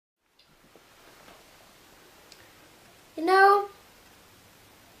You know,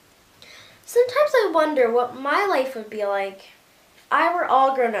 sometimes I wonder what my life would be like if I were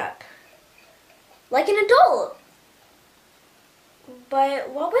all grown up. Like an adult.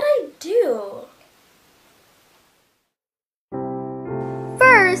 But what would I do?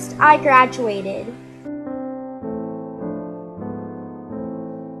 First, I graduated.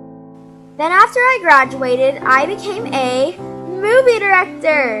 Then after I graduated, I became a movie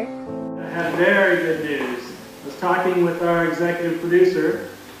director. I have very good news. I was talking with our executive producer,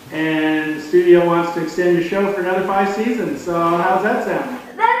 and the studio wants to extend your show for another 5 seasons. So how's that sound?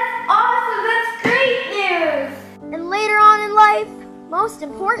 That's awesome! That's great news! And later on in life, most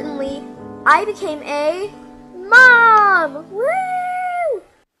importantly, I became a mom! Woo!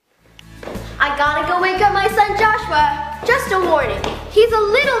 I gotta go wake up my son Joshua. Just a warning, he's a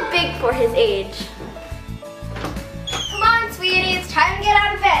little big for his age. Come on, sweetie, it's time to get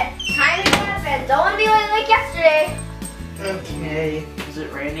out of bed. Time to get out of bed. Don't want to be late like yesterday. Okay. Is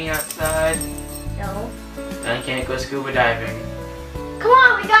it raining outside? No. I can't go scuba diving. Come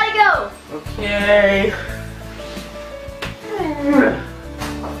on, we gotta go. Okay.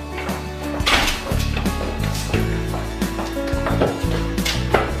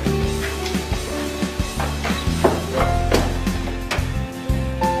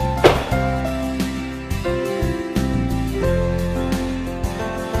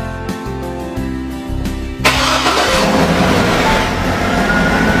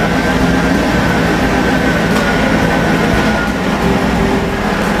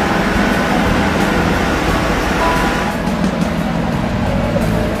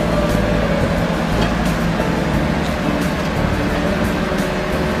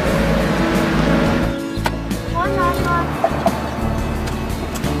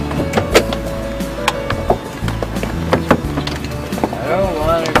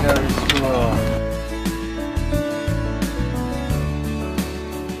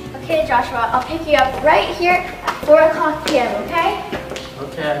 Okay, Joshua, I'll pick you up right here at 4 o'clock p.m., okay?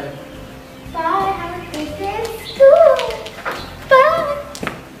 Okay. Bye, have a great day at school. Bye.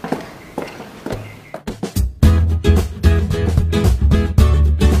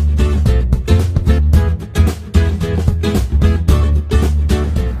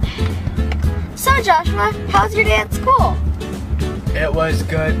 So, Joshua, how's your day at school? It was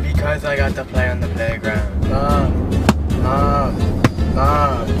good because I got to play on the playground. Mom.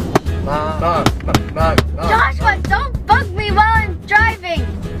 Joshua, don't bug me while I'm driving.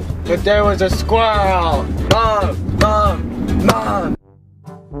 But there was a squirrel. Mom.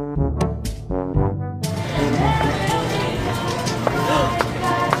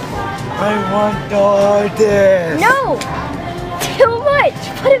 I want all this. No, too much.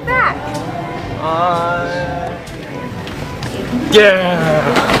 Put it back. Yeah.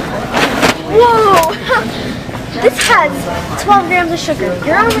 Whoa. This has 12 grams of sugar.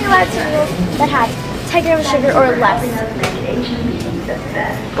 You're only allowed cereals that have 10 grams of sugar or less.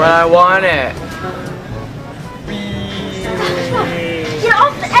 But I want it. Get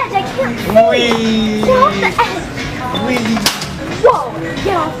off the edge. I can't see. Get off the edge. Whoa.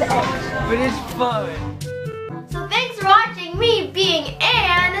 Get off the edge. But it's fun. So thanks for watching me being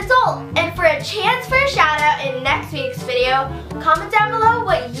an adult. And for a chance for a shout out in next week's video, comment down below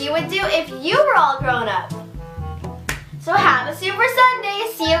what you would do if you were all grown up. So have a super Sunday.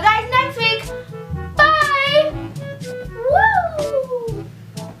 See you